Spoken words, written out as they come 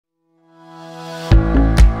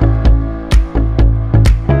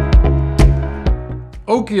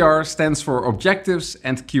OKR stands for Objectives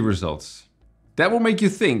and Key Results. That will make you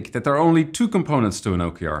think that there are only two components to an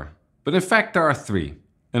OKR, but in fact there are three: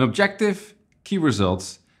 an objective, key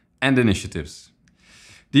results, and initiatives.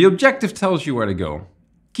 The objective tells you where to go.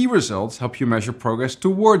 Key results help you measure progress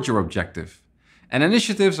towards your objective. And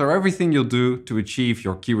initiatives are everything you'll do to achieve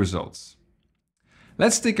your key results.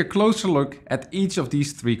 Let's take a closer look at each of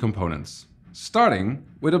these three components, starting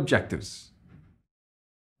with objectives.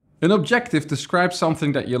 An objective describes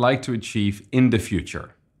something that you like to achieve in the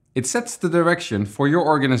future. It sets the direction for your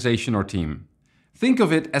organization or team. Think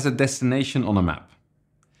of it as a destination on a map.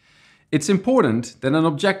 It's important that an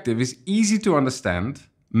objective is easy to understand,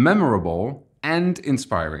 memorable, and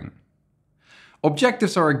inspiring.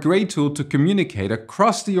 Objectives are a great tool to communicate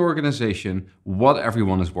across the organization what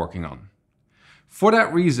everyone is working on. For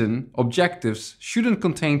that reason, objectives shouldn't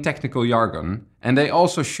contain technical jargon, and they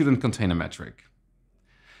also shouldn't contain a metric.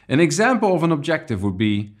 An example of an objective would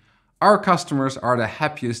be, our customers are the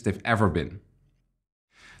happiest they've ever been.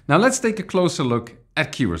 Now let's take a closer look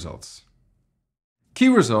at key results. Key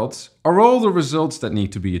results are all the results that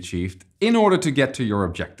need to be achieved in order to get to your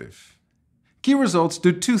objective. Key results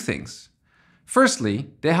do two things. Firstly,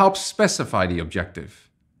 they help specify the objective.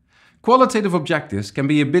 Qualitative objectives can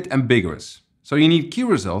be a bit ambiguous, so you need key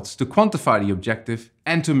results to quantify the objective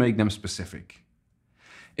and to make them specific.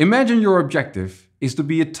 Imagine your objective is to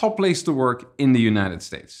be a top place to work in the United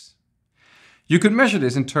States. You could measure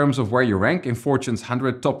this in terms of where you rank in Fortune's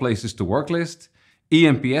 100 top places to work list,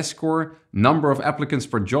 eNPS score, number of applicants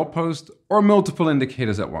per job post, or multiple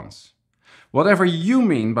indicators at once. Whatever you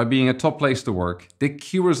mean by being a top place to work, the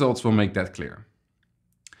key results will make that clear.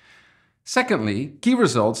 Secondly, key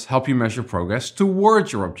results help you measure progress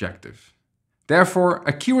towards your objective. Therefore,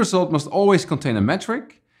 a key result must always contain a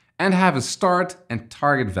metric and have a start and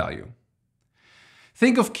target value.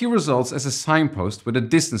 Think of key results as a signpost with a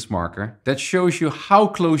distance marker that shows you how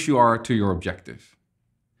close you are to your objective.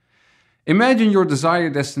 Imagine your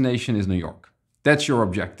desired destination is New York. That's your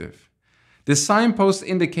objective. The signposts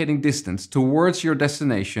indicating distance towards your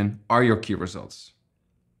destination are your key results.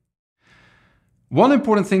 One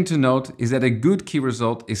important thing to note is that a good key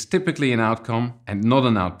result is typically an outcome and not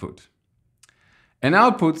an output. An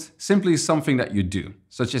output simply is something that you do,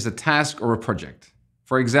 such as a task or a project.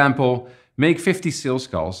 For example, make 50 sales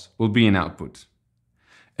calls will be an output.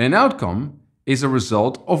 An outcome is a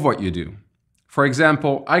result of what you do. For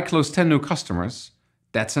example, I closed 10 new customers.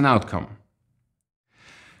 That's an outcome.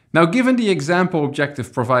 Now, given the example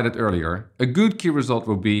objective provided earlier, a good key result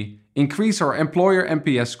will be increase our employer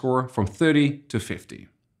NPS score from 30 to 50.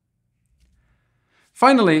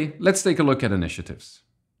 Finally, let's take a look at initiatives.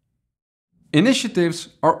 Initiatives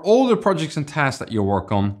are all the projects and tasks that you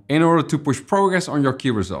work on in order to push progress on your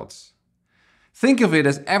key results. Think of it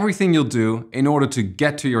as everything you'll do in order to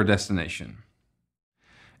get to your destination.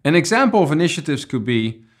 An example of initiatives could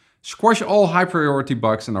be squash all high priority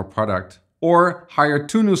bugs in our product or hire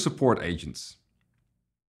 2 new support agents.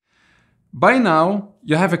 By now,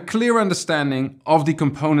 you have a clear understanding of the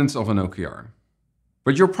components of an OKR.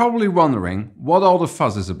 But you're probably wondering what all the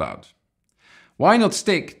fuss is about. Why not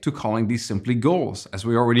stick to calling these simply goals, as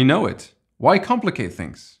we already know it? Why complicate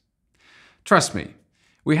things? Trust me,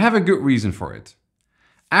 we have a good reason for it.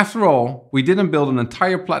 After all, we didn't build an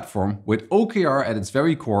entire platform with OKR at its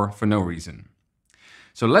very core for no reason.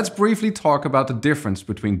 So let's briefly talk about the difference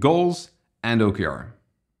between goals and OKR.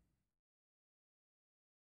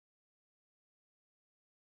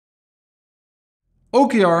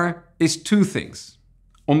 OKR is two things.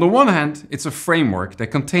 On the one hand, it's a framework that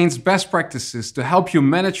contains best practices to help you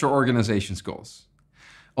manage your organization's goals.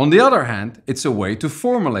 On the other hand, it's a way to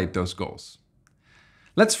formulate those goals.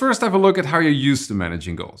 Let's first have a look at how you're used to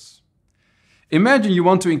managing goals. Imagine you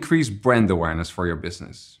want to increase brand awareness for your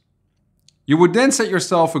business. You would then set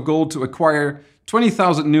yourself a goal to acquire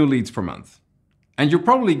 20,000 new leads per month. And you'll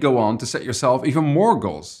probably go on to set yourself even more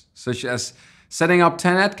goals, such as setting up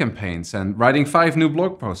 10 ad campaigns and writing 5 new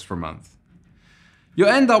blog posts per month. You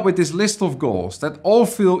end up with this list of goals that all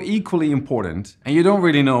feel equally important and you don't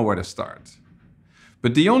really know where to start.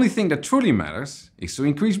 But the only thing that truly matters is to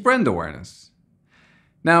increase brand awareness.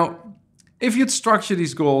 Now, if you'd structure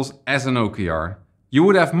these goals as an OKR, you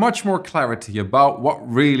would have much more clarity about what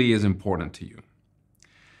really is important to you.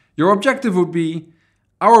 Your objective would be,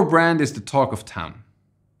 our brand is the talk of town.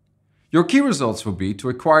 Your key results would be to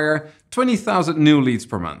acquire 20,000 new leads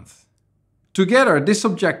per month. Together, this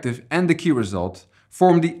objective and the key result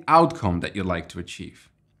form the outcome that you'd like to achieve.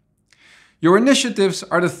 Your initiatives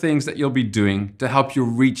are the things that you'll be doing to help you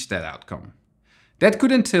reach that outcome. That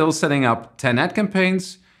could entail setting up 10 ad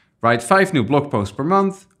campaigns, write 5 new blog posts per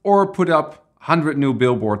month, or put up 100 new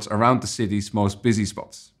billboards around the city's most busy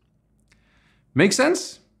spots. Make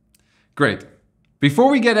sense? Great.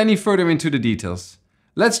 Before we get any further into the details,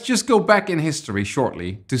 let's just go back in history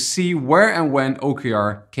shortly to see where and when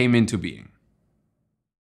OKR came into being.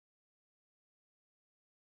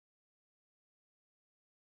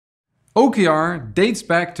 OKR dates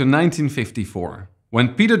back to 1954,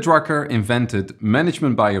 when Peter Drucker invented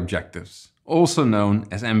management by objectives, also known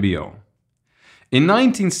as MBO. In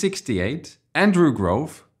 1968, Andrew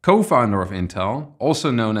Grove, co-founder of Intel,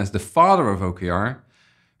 also known as the father of OKR,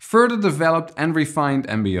 further developed and refined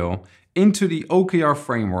MBO into the OKR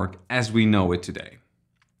framework as we know it today.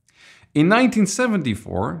 In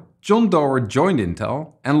 1974, John Doerr joined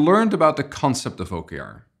Intel and learned about the concept of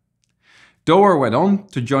OKR. Doerr went on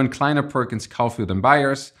to join Kleiner Perkins Caufield and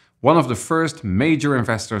Byers, one of the first major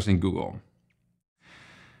investors in Google.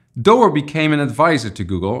 Doerr became an advisor to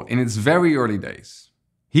Google in its very early days.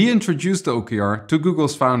 He introduced the OKR to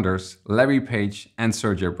Google's founders, Larry Page and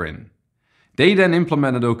Sergey Brin. They then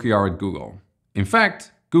implemented OKR at Google. In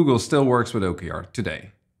fact, Google still works with OKR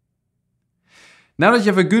today. Now that you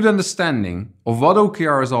have a good understanding of what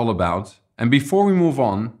OKR is all about, and before we move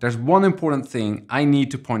on, there's one important thing I need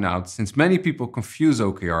to point out since many people confuse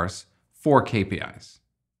OKRs for KPIs.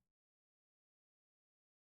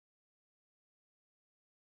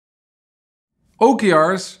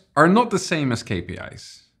 OKRs are not the same as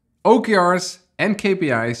KPIs. OKRs and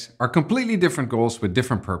KPIs are completely different goals with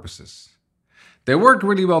different purposes. They work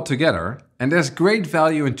really well together, and there's great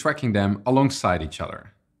value in tracking them alongside each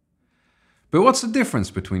other. But what's the difference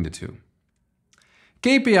between the two?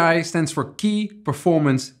 KPI stands for Key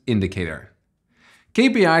Performance Indicator.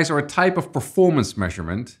 KPIs are a type of performance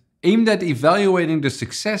measurement aimed at evaluating the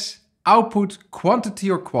success, output, quantity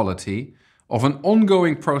or quality of an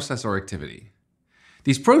ongoing process or activity.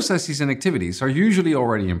 These processes and activities are usually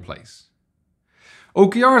already in place.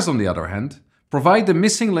 OKRs, on the other hand, provide the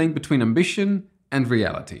missing link between ambition and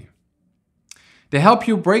reality. They help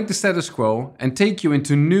you break the status quo and take you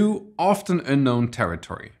into new, often unknown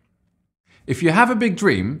territory. If you have a big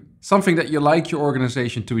dream, something that you like your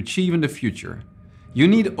organization to achieve in the future, you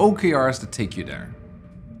need OKRs to take you there.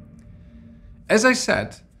 As I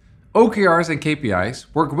said, OKRs and KPIs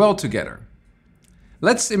work well together.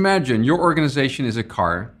 Let's imagine your organization is a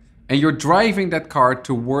car and you're driving that car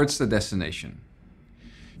towards the destination.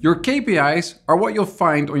 Your KPIs are what you'll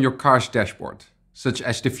find on your car's dashboard, such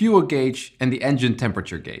as the fuel gauge and the engine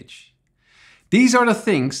temperature gauge. These are the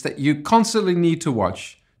things that you constantly need to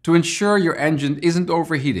watch to ensure your engine isn't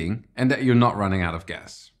overheating and that you're not running out of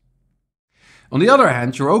gas. On the other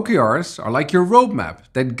hand, your OKRs are like your roadmap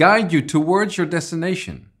that guide you towards your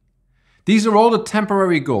destination. These are all the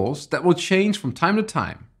temporary goals that will change from time to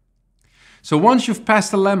time. So once you've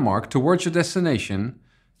passed a landmark towards your destination,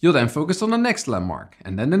 you'll then focus on the next landmark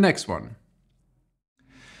and then the next one.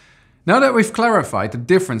 Now that we've clarified the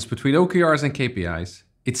difference between OKRs and KPIs,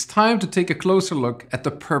 it's time to take a closer look at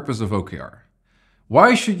the purpose of OKR.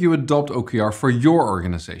 Why should you adopt OKR for your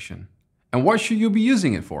organization? And what should you be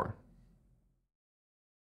using it for?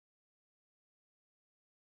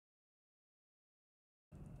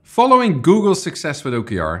 Following Google's success with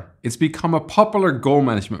OKR, it's become a popular goal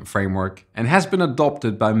management framework and has been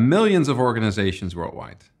adopted by millions of organizations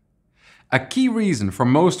worldwide. A key reason for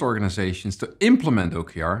most organizations to implement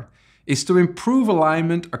OKR is to improve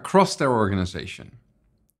alignment across their organization.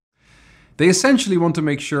 They essentially want to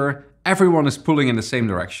make sure everyone is pulling in the same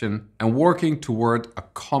direction and working toward a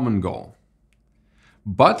common goal.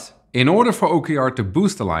 But in order for OKR to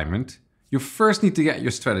boost alignment, you first need to get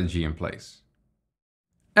your strategy in place.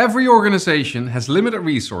 Every organization has limited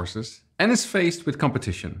resources and is faced with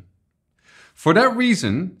competition. For that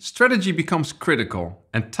reason, strategy becomes critical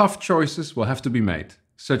and tough choices will have to be made,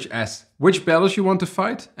 such as which battles you want to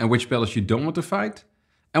fight and which battles you don't want to fight,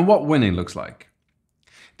 and what winning looks like.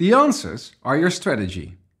 The answers are your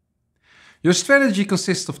strategy. Your strategy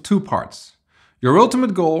consists of two parts, your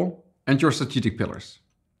ultimate goal and your strategic pillars.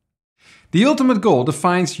 The ultimate goal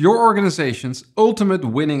defines your organization's ultimate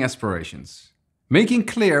winning aspirations, making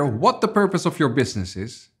clear what the purpose of your business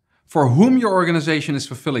is, for whom your organization is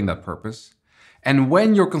fulfilling that purpose, and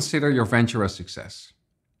when you'll consider your venture a success.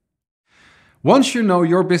 Once you know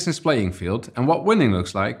your business playing field and what winning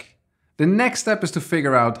looks like, the next step is to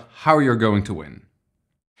figure out how you're going to win.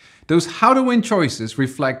 Those how to win choices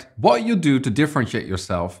reflect what you do to differentiate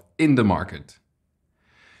yourself in the market.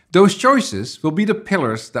 Those choices will be the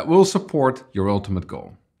pillars that will support your ultimate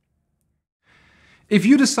goal. If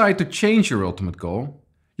you decide to change your ultimate goal,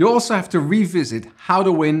 you also have to revisit how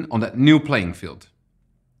to win on that new playing field.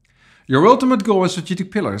 Your ultimate goal and strategic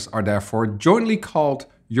pillars are therefore jointly called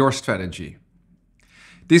your strategy.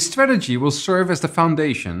 This strategy will serve as the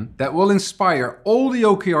foundation that will inspire all the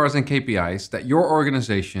OKRs and KPIs that your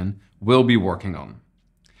organization will be working on.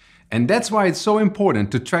 And that's why it's so important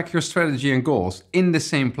to track your strategy and goals in the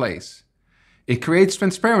same place. It creates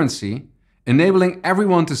transparency, enabling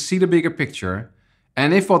everyone to see the bigger picture,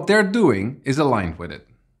 and if what they're doing is aligned with it.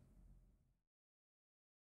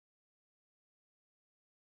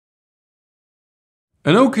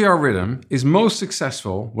 An OKR rhythm is most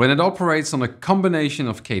successful when it operates on a combination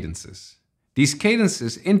of cadences. These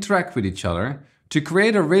cadences interact with each other to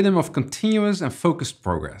create a rhythm of continuous and focused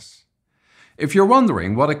progress. If you're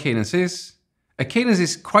wondering what a cadence is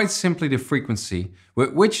quite simply the frequency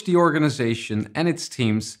with which the organization and its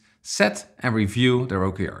teams set and review their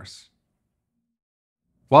OKRs.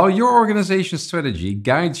 While your organization's strategy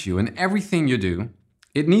guides you in everything you do,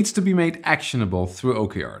 it needs to be made actionable through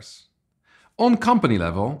OKRs. On company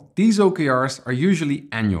level, these OKRs are usually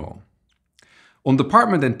annual. On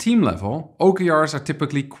department and team level, OKRs are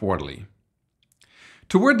typically quarterly.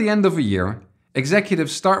 Toward the end of a year,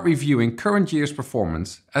 executives start reviewing current year's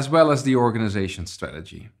performance as well as the organization's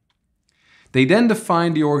strategy. They then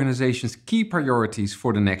define the organization's key priorities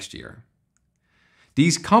for the next year.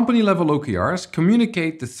 These company-level OKRs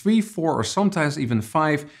communicate the 3, 4, or sometimes even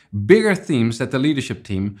 5 bigger themes that the leadership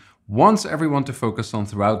team wants everyone to focus on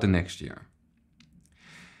throughout the next year.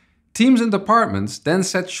 Teams and departments then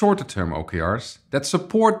set shorter-term OKRs that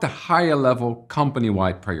support the higher-level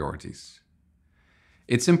company-wide priorities.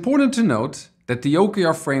 It's important to note that the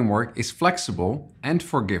OKR framework is flexible and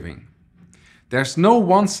forgiving. There's no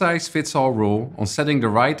one-size-fits-all rule on setting the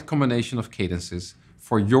right combination of cadences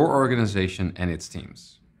for your organization and its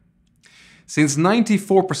teams. Since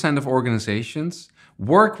 94% of organizations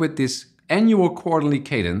work with this annual quarterly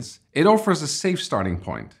cadence, it offers a safe starting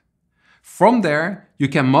point. From there, you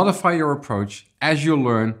can modify your approach as you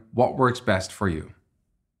learn what works best for you.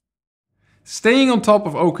 Staying on top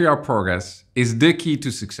of OKR progress is the key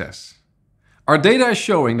to success. Our data is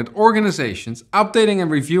showing that organizations updating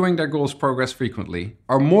and reviewing their goals progress frequently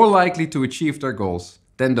are more likely to achieve their goals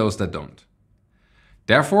than those that don't.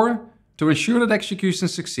 Therefore, to ensure that execution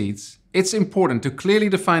succeeds, it's important to clearly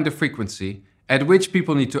define the frequency at which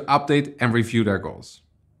people need to update and review their goals.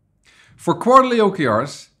 For quarterly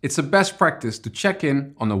OKRs, it's a best practice to check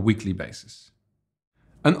in on a weekly basis.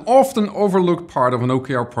 An often overlooked part of an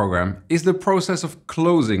OKR program is the process of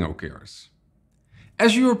closing OKRs.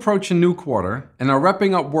 As you approach a new quarter and are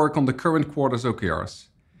wrapping up work on the current quarter's OKRs,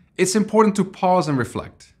 it's important to pause and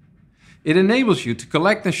reflect. It enables you to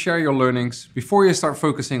collect and share your learnings before you start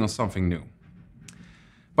focusing on something new.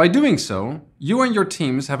 By doing so, you and your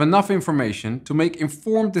teams have enough information to make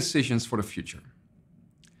informed decisions for the future.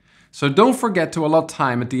 So don't forget to allot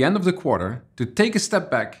time at the end of the quarter to take a step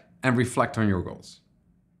back and reflect on your goals.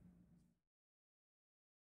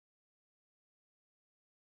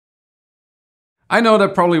 I know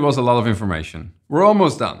that probably was a lot of information. We're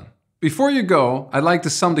almost done. Before you go, I'd like to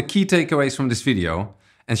sum the key takeaways from this video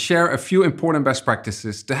and share a few important best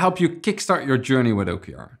practices to help you kickstart your journey with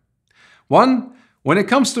OKR. 1. When it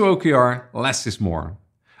comes to OKR, less is more.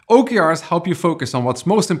 OKRs help you focus on what's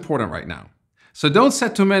most important right now. So don't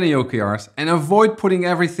set too many OKRs and avoid putting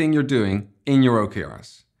everything you're doing in your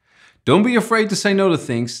OKRs. Don't be afraid to say no to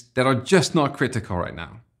things that are just not critical right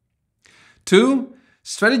now. 2.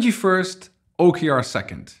 Strategy first, OKR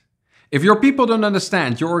second. If your people don't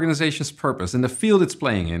understand your organization's purpose and the field it's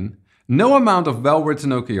playing in, no amount of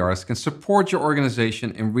well-written OKRs can support your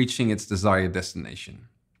organization in reaching its desired destination.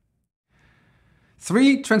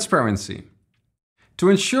 3. Transparency. To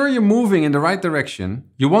ensure you're moving in the right direction,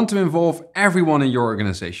 you want to involve everyone in your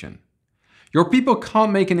organization. Your people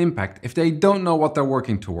can't make an impact if they don't know what they're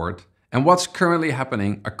working toward and what's currently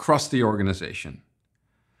happening across the organization.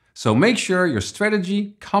 So make sure your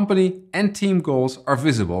strategy, company, and team goals are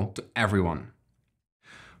visible to everyone.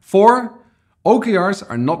 4. OKRs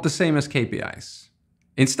are not the same as KPIs.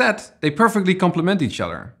 Instead, they perfectly complement each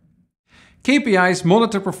other. KPIs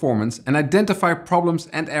monitor performance and identify problems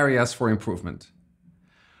and areas for improvement.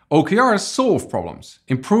 OKRs solve problems,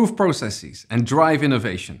 improve processes, and drive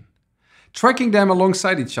innovation. Tracking them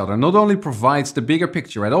alongside each other not only provides the bigger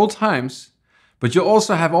picture at all times, but you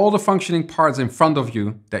also have all the functioning parts in front of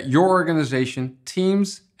you that your organization,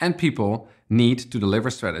 teams, and people need to deliver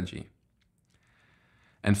strategy.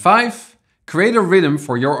 And 5, create a rhythm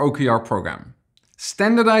for your OKR program.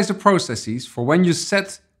 Standardize the processes for when you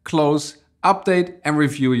set, close, update, and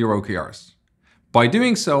review your OKRs. By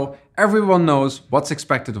doing so, everyone knows what's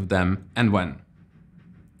expected of them and when.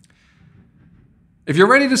 If you're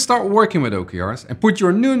ready to start working with OKRs and put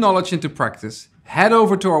your new knowledge into practice, head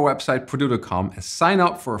over to our website Perdoo.com and sign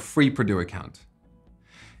up for a free Perdoo account.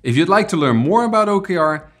 If you'd like to learn more about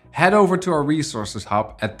OKR, head over to our resources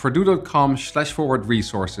hub at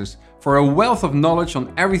perdoo.com/forward-resources for a wealth of knowledge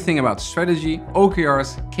on everything about strategy,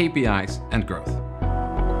 OKRs, KPIs, and growth.